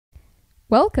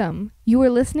Welcome. You are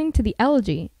listening to The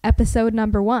Elegy, episode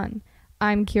number 1.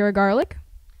 I'm Kira Garlick.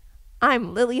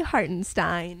 I'm Lily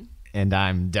Hartenstein. And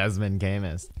I'm Desmond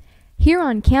Kamas. Here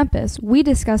on campus, we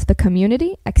discuss the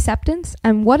community, acceptance,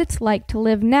 and what it's like to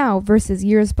live now versus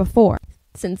years before.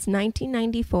 Since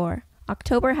 1994,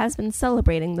 October has been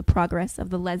celebrating the progress of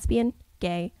the lesbian,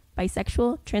 gay,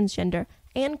 bisexual, transgender,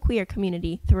 and queer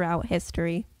community throughout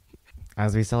history.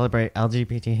 As we celebrate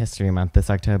LGBT History Month this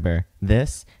October,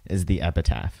 this is the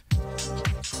Epitaph.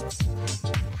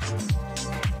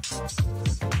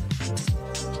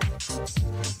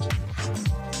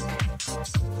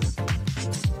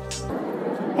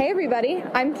 Hey everybody,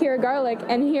 I'm Kira Garlick,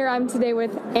 and here I'm today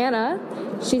with Anna.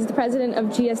 She's the president of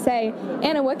GSA.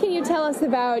 Anna, what can you tell us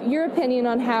about your opinion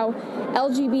on how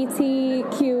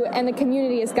LGBTQ and the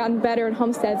community has gotten better at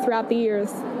Homestead throughout the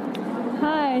years?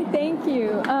 Hi, thank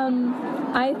you.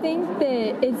 I think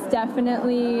that it's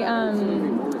definitely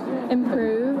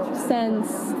improved since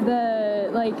the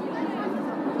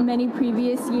many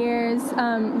previous years.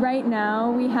 Right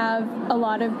now we have a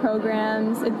lot of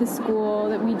programs at the school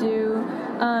that we do,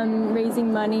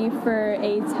 raising money for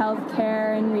AIDS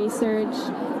healthcare and research,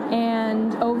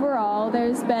 and overall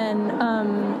there's been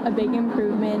a big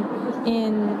improvement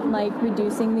in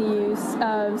reducing the use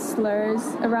of slurs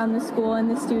around the school and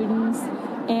the students,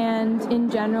 and in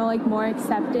general more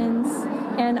acceptance.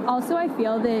 And also I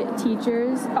feel that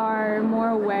teachers are more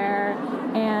aware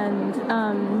and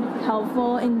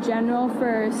helpful in general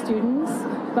for students,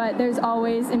 but there's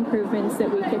always improvements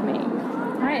that we could make.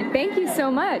 All right, thank you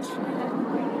so much.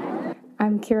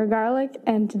 I'm Kira Garlick,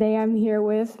 and today I'm here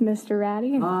with Mr.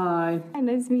 Ratty. Hi. Hi,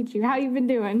 nice to meet you. How you been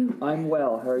doing? I'm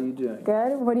well. How are you doing?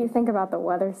 Good. What do you think about the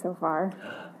weather so far?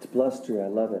 It's blustery. I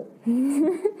love it.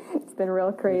 It's been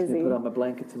real crazy. I put on my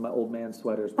blankets and my old man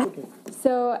sweaters. Okay.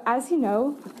 So, as you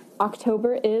know,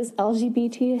 October is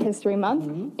LGBT History Month,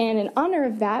 and in honor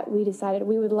of that, we decided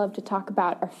we would love to talk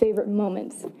about our favorite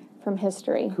moments from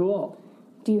history. Cool.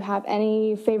 Do you have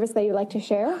any favorites that you'd like to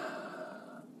share?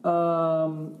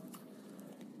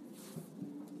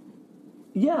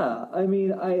 Yeah, I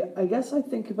mean, I guess I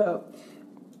think about,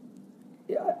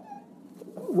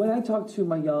 when I talk to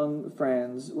my young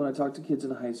friends, when I talk to kids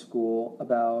in high school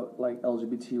about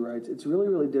LGBT rights, it's really,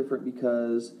 really different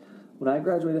because when I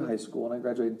graduated high school, and I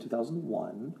graduated in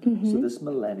 2001, so this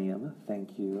millennium,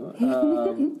 thank you,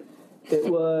 it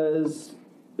was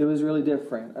really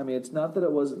different. I mean, it's not that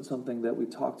it wasn't something that we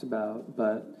talked about,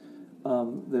 but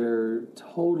there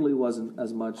totally wasn't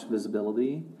as much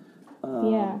visibility.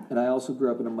 And I also grew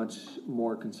up in a much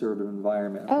more conservative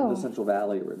environment. I'm from the Central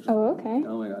Valley originally. Oh, okay.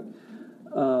 Oh my God.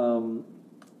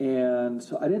 And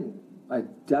so I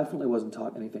definitely wasn't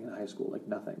taught anything in high school,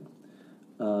 nothing.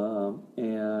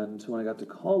 And so when I got to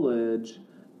college,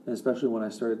 and especially when I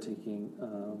started taking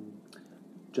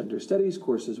gender studies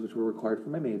courses, which were required for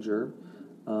my major,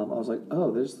 I was like,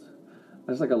 oh, there's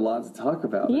a lot to talk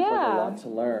about. Yeah. There's a lot to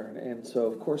learn. And so,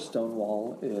 of course,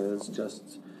 Stonewall is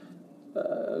just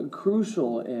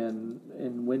crucial in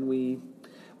when we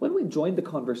joined the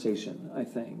conversation, I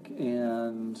think.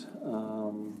 And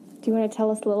do you want to tell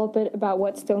us a little bit about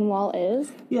what Stonewall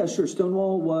is? Yeah, sure.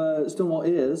 Stonewall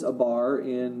is a bar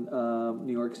in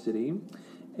New York City,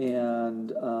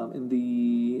 and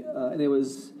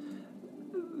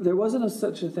there wasn't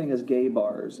such a thing as gay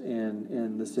bars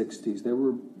in the 60s. There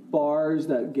were bars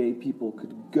that gay people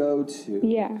could go to.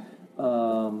 Yeah.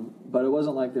 But it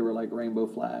wasn't like there were rainbow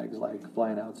flags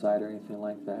flying outside or anything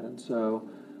like that. And so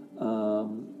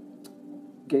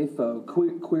gay folk,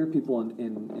 queer people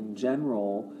in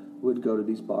general would go to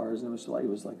these bars, and it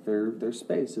was their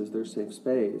space, it was their safe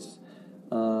space.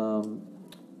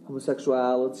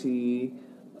 Homosexuality,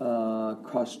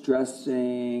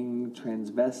 cross-dressing,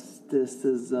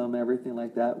 transvesticism, everything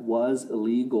like that was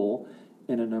illegal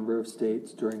in a number of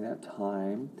states during that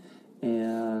time.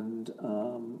 And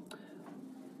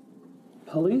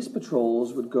police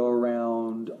patrols would go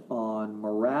around on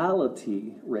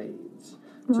morality raids.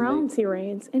 Morality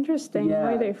raids. Interesting the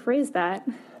way they phrase that.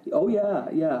 Oh, yeah.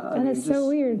 That is so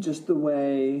weird. Just the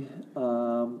way,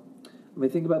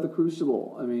 think about the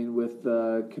Crucible. With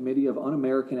the Committee of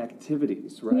Un-American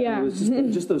Activities, right? Yeah. It was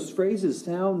just those phrases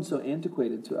sound so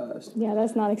antiquated to us. Yeah,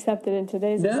 that's not accepted in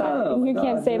today's society. You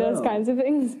can't say those kinds of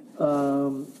things.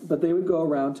 But they would go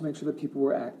around to make sure that people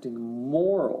were acting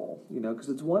moral, because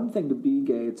it's one thing to be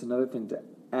gay, it's another thing to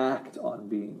act on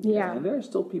being gay. Yeah. And there are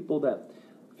still people that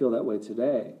feel that way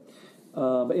today.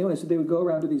 But anyway, so they would go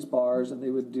around to these bars and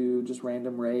they would do just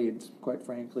random raids, quite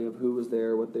frankly, of who was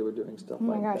there, what they were doing, stuff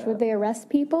like that. Oh my gosh, would they arrest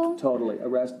people? Totally.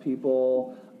 Arrest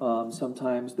people.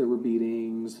 Sometimes there were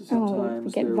beatings.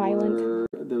 Sometimes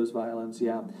there was violence,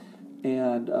 yeah.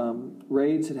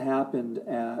 raids had happened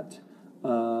at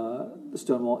the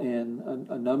Stonewall Inn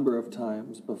a number of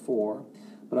times before,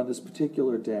 but on this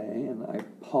particular day, and I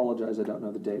apologize, I don't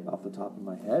know the date off the top of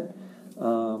my head,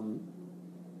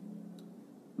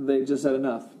 they just said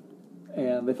enough,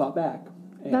 and they fought back.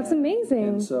 That's amazing.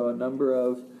 And so a number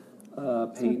of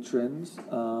patrons,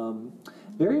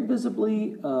 very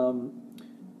visibly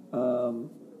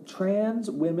trans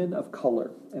women of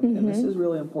color, and this is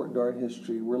really important to our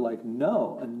history, were like,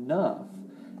 no, enough,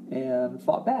 and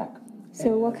fought back.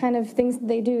 So what kind of things did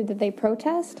they do? Did they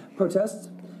protest? Protests,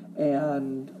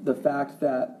 and the fact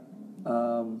that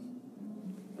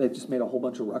they just made a whole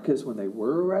bunch of ruckus when they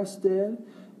were arrested.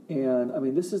 And, I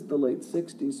mean, this is the late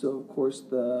 60s, so, of course,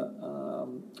 the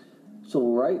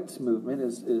civil rights movement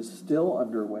is still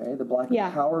underway. The Black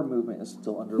Power movement is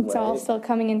still underway. It's all still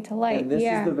coming into light. And this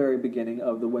is the very beginning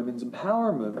of the women's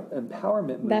empowerment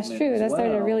movement. That's true. That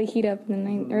started to really heat up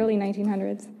in the early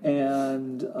 1900s.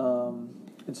 And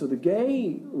so the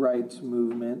gay rights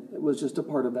movement was just a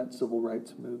part of that civil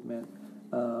rights movement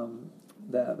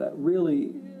that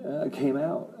really came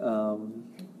out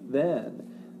then.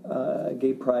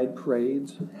 Gay pride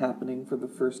parades happening for the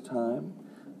first time.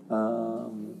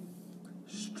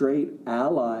 Straight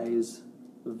allies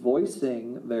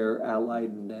voicing their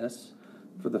alliedness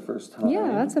for the first time.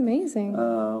 Yeah, that's amazing.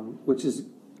 Which is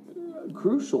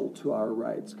crucial to our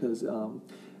rights because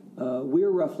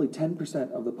we're roughly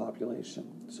 10% of the population.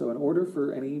 So in order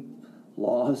for any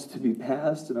laws to be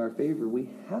passed in our favor, we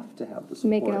have to have the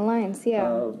support Make an alliance,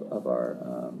 of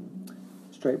our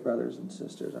straight brothers and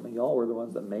sisters. I mean, y'all were the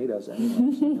ones that made us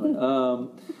anyway.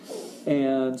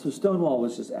 And so Stonewall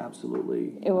was just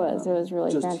absolutely... It was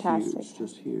really just fantastic. Huge,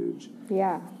 just huge.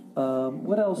 Yeah.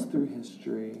 What else through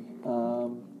history?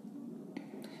 The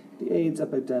AIDS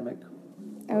epidemic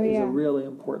is a really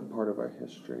important part of our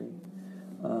history.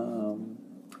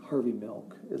 Harvey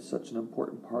Milk is such an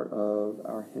important part of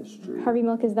our history. Harvey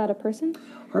Milk, is that a person?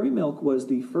 Harvey Milk was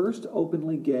the first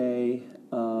openly gay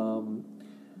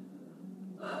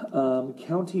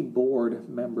county board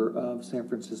member of San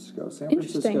Francisco. San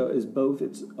Francisco is both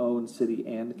its own city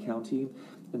and county,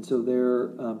 and so their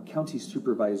county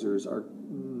supervisors are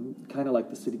kind of like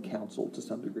the city council to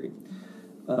some degree.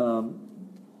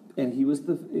 And it was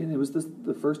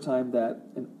the first time that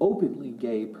an openly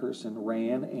gay person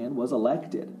ran and was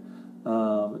elected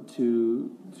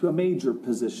to a major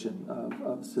position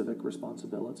of civic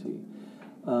responsibility.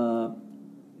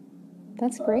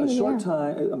 That's great. A short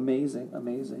time,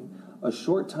 amazing. A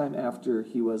short time after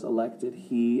he was elected,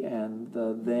 he and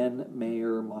the then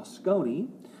Mayor Moscone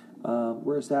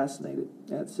were assassinated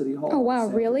at City Hall. Oh, wow, in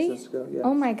San really? Francisco. Yes.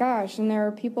 Oh, my gosh. And there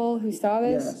were people who saw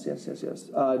this? Yes. That is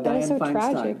so Dianne Feinstein,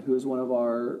 tragic. who is one of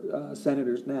our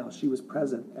senators now, she was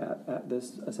present at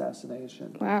this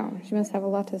assassination. Wow. She must have a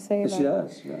lot to say about it.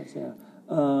 She does, yeah.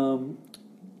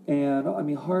 And, I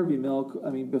mean, Harvey Milk, I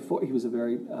mean, before, he was a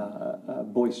very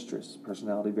boisterous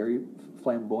personality, very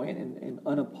flamboyant and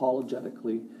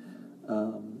unapologetically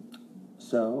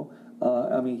so.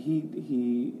 I mean,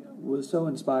 he was so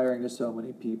inspiring to so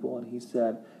many people, and he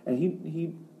said, and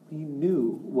he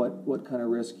knew what kind of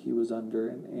risk he was under,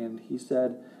 and he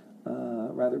said,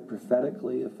 rather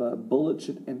prophetically, if a bullet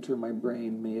should enter my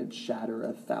brain, may it shatter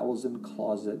 1,000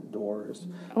 closet doors.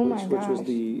 Oh my which was gosh.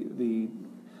 the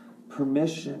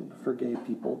permission for gay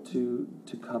people to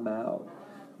come out,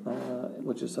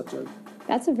 which is such a...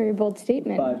 That's a very bold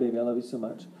statement. Bye, baby. I love you so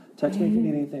much. Text me if you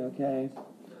need anything, okay?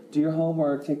 Do your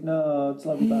homework. Take notes.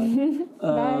 Love you.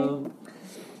 Bye.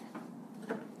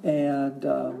 And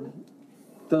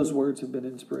those words have been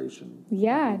inspiration.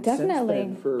 Yeah, definitely.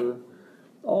 Since then for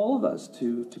all of us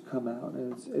to come out.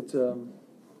 And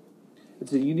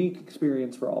it's a unique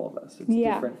experience for all of us. It's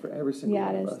different for every single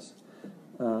one of us.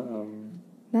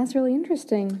 That's really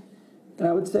interesting. And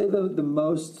I would say the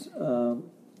most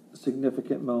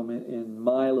significant moment in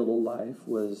my little life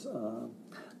was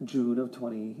June of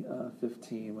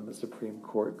 2015 when the Supreme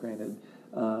Court granted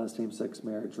same-sex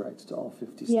marriage rights to all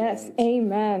 50 states. Yes,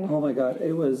 amen. Oh my God,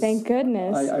 it was... Thank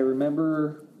goodness. I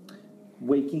remember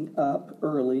waking up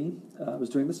early. It was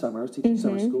during the summer. I was teaching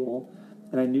summer school,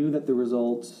 and I knew that the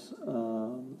results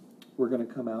were going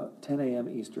to come out 10 a.m.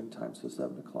 Eastern time, so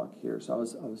 7 o'clock here. So I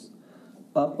was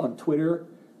up on Twitter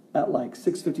at like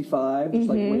 6:55, just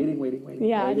like waiting.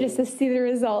 Yeah, just to see the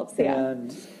results. Yeah,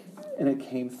 and it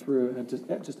came through, and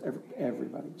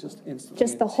everybody just instantly.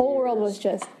 Just the whole world was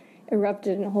just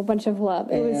erupted in a whole bunch of love.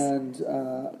 I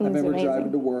remember amazing.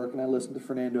 driving to work, and I listened to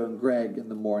Fernando and Greg in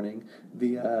the morning,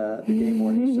 the gay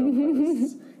morning show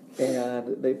hosts,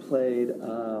 and they played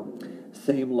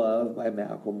Same Love by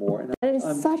Macklemore. And That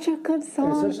is such a good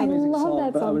song. It's such an I amazing love song,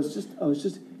 that but song. I was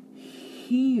just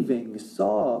heaving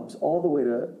sobs all the way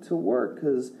to work,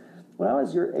 because when I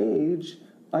was your age,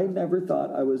 I never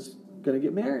thought I was going to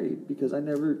get married, because I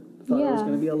never thought I was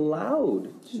going to be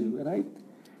allowed to. And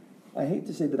I hate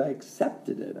to say that I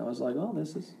accepted it. I was like, oh,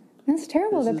 That's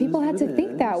terrible that people had to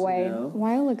think that way you know? a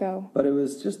while ago. But it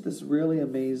was just this really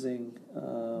amazing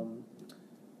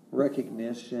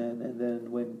recognition. And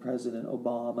then when President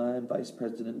Obama and Vice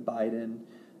President Biden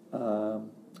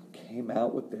came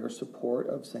out with their support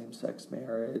of same-sex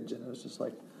marriage, and it was just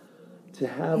like, to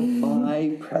have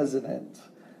my president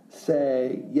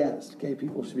say, yes, gay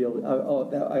people should be able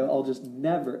to, I'll just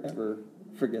never, ever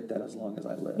forget that as long as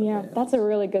I live. Yeah, that's a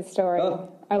really good story.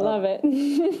 I love it.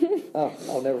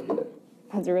 I'll never forget it.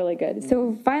 That's really good.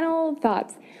 So, final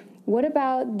thoughts. What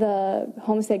about the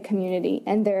Homestead community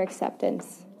and their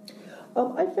acceptance?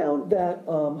 I found that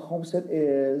Homestead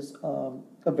is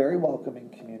a very welcoming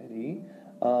community.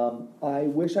 I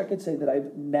wish I could say that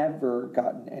I've never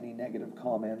gotten any negative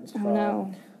comments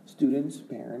from students,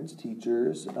 parents,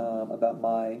 teachers about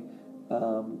my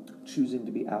choosing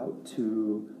to be out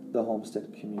to the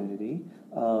Homestead community.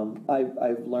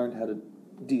 I've learned how to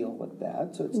deal with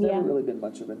that, so it's never really been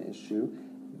much of an issue.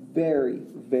 Very,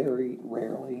 very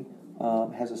rarely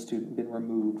has a student been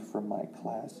removed from my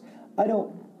class.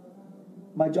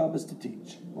 My job is to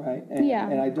teach, right?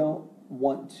 And I don't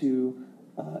want to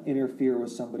interfere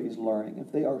with somebody's learning.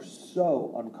 If they are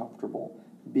so uncomfortable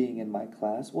being in my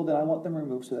class, well, then I want them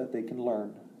removed so that they can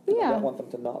learn. I don't want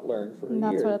them to not learn for a year.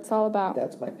 That's what it's all about.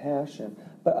 That's my passion.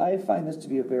 But I find this to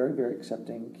be a very, very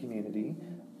accepting community.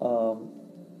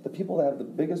 The people that have the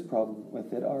biggest problem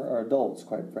with it are adults,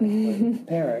 quite frankly,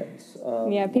 parents.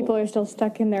 People are still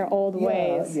stuck in their old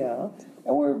ways. Yeah,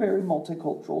 and we're a very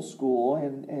multicultural school,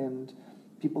 and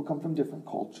people come from different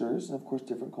cultures, and of course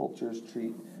different cultures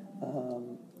treat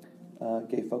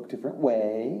gay folk different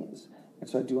ways, and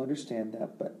so I do understand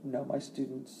that. But no, my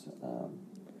students,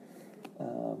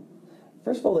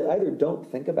 first of all, they either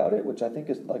don't think about it, which I think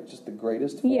is like just the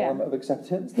greatest form of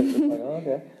acceptance. They're just like, oh,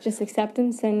 okay, just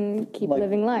acceptance and keep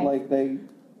living life. Like they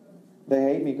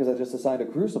hate me because I just assigned a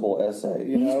Crucible essay,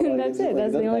 you know. Like, That's it.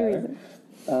 That's the only reason.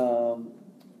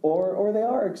 Or they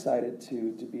are excited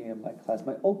to be in my class.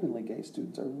 My openly gay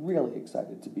students are really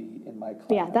excited to be in my class.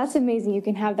 Yeah, that's amazing. You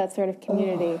can have that sort of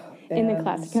community in the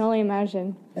class. I can only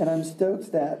imagine. And I'm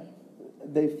stoked that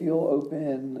they feel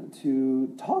open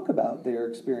to talk about their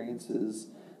experiences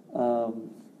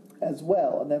as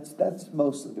well. And that's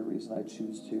mostly the reason I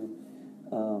choose to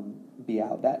be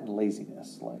out. That and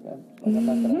laziness.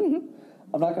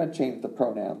 I'm not going to change the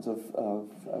pronouns of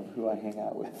who I hang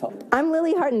out with. I'm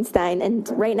Lily Hartenstein, and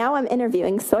right now I'm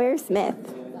interviewing Sawyer Smith.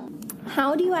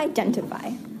 How do you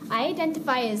identify? I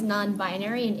identify as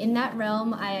non-binary, and in that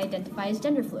realm, I identify as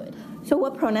gender fluid. So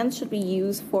what pronouns should we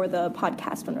use for the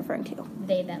podcast when referring to?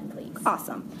 They, them, please.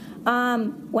 Awesome.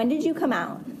 When did you come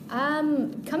out?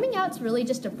 Coming out's really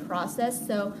just a process,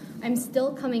 so I'm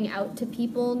still coming out to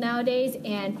people nowadays,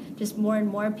 and just more and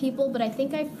more people, but I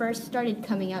think I first started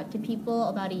coming out to people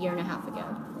about 1.5 years ago.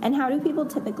 And how do people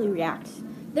typically react?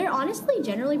 They're honestly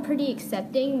generally pretty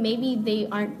accepting. Maybe they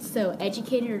aren't so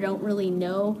educated or don't really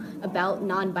know about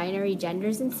non-binary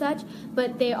genders and such,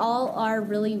 but they all are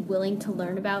really willing to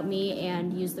learn about me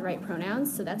and use the right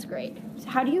pronouns, so that's great. So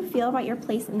how do you feel about your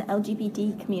place in the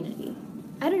LGBT community?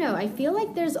 I don't know, I feel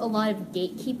like there's a lot of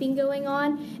gatekeeping going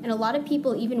on, and a lot of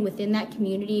people even within that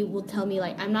community will tell me,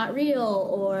 like, I'm not real,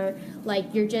 or,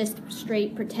 like, you're just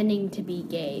straight pretending to be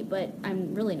gay, but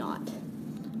I'm really not.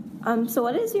 So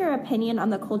what is your opinion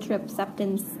on the culture of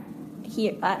acceptance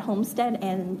here at Homestead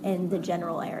and in the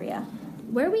general area?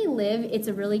 Where we live, it's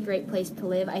a really great place to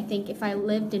live. I think if I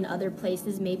lived in other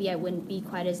places, maybe I wouldn't be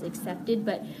quite as accepted,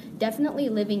 but definitely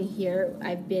living here,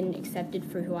 I've been accepted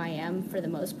for who I am for the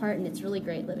most part, and it's really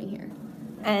great living here.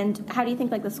 And how do you think,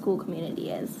 like, the school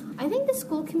community is? I think the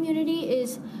school community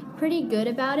is pretty good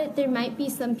about it. There might be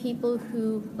some people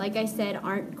who, like I said,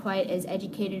 aren't quite as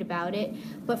educated about it,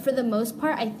 but for the most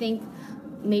part, I think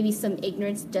maybe some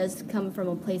ignorance does come from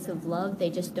a place of love. They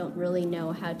just don't really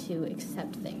know how to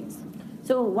accept things.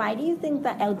 So why do you think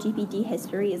that LGBT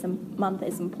History Month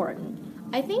is important?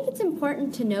 I think it's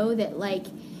important to know that, like,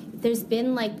 there's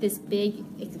been, like, this big,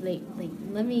 give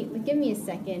me a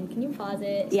second. Can you pause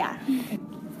it? Yeah.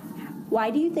 Why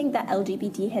do you think that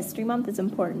LGBT History Month is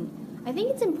important? I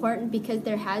think it's important because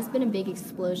there has been a big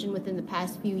explosion within the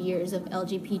past few years of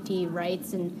LGBT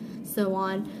rights and so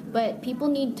on, but people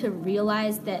need to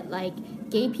realize that, like,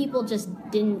 gay people just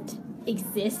didn't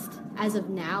exist as of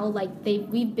now. Like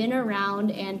we've been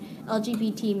around, and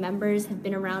LGBT members have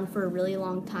been around for a really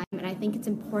long time, and I think it's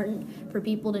important for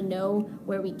people to know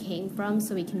where we came from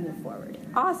so we can move forward.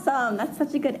 Awesome. That's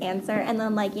such a good answer. And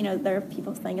then, like, you know, there are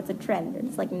people saying it's a trend.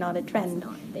 It's, like, not a trend.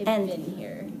 They've been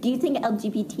here. Do you think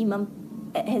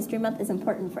History Month is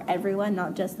important for everyone,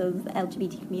 not just those in the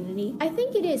LGBT community? I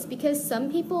think it is, because some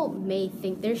people may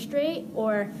think they're straight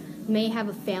or may have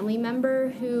a family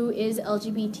member who is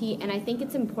LGBT, and I think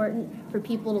it's important for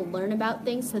people to learn about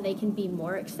things so they can be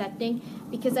more accepting,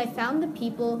 because I found the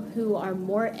people who are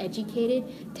more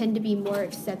educated tend to be more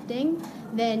accepting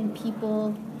than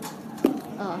people...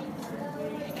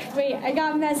 Wait, I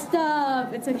got messed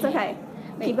up. It's okay.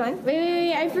 Keep going.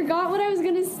 Wait, I forgot what I was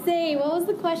going to say. What was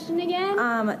the question again?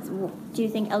 Do you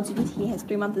think LGBT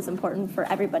History Month is important for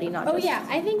everybody, not just... Oh, yeah.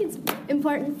 I think it's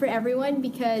important for everyone,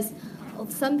 because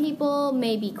some people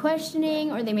may be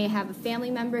questioning, or they may have a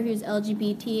family member who's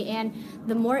LGBT, and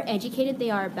the more educated they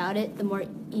are about it, the more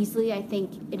easily I think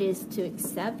it is to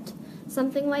accept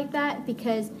something like that,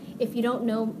 because if you don't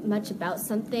know much about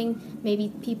something,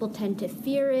 maybe people tend to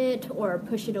fear it or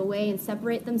push it away and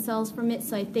separate themselves from it.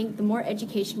 So I think the more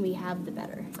education we have, the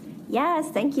better. Yes,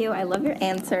 thank you. I love your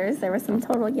answers. There were some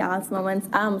total yes moments.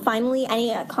 Finally,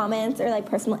 any comments or like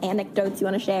personal anecdotes you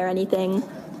want to share? Anything?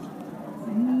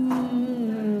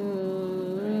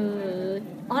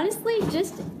 Honestly,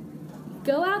 just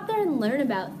go out there and learn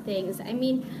about things. I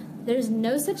mean, there's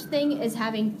no such thing as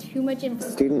having too much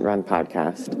information. Student-run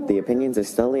podcast. The opinions are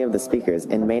solely of the speakers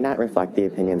and may not reflect the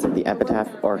opinions of the Epitaph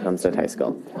or Homestead High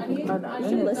School. You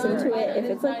should listen to it if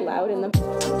it's like loud in the...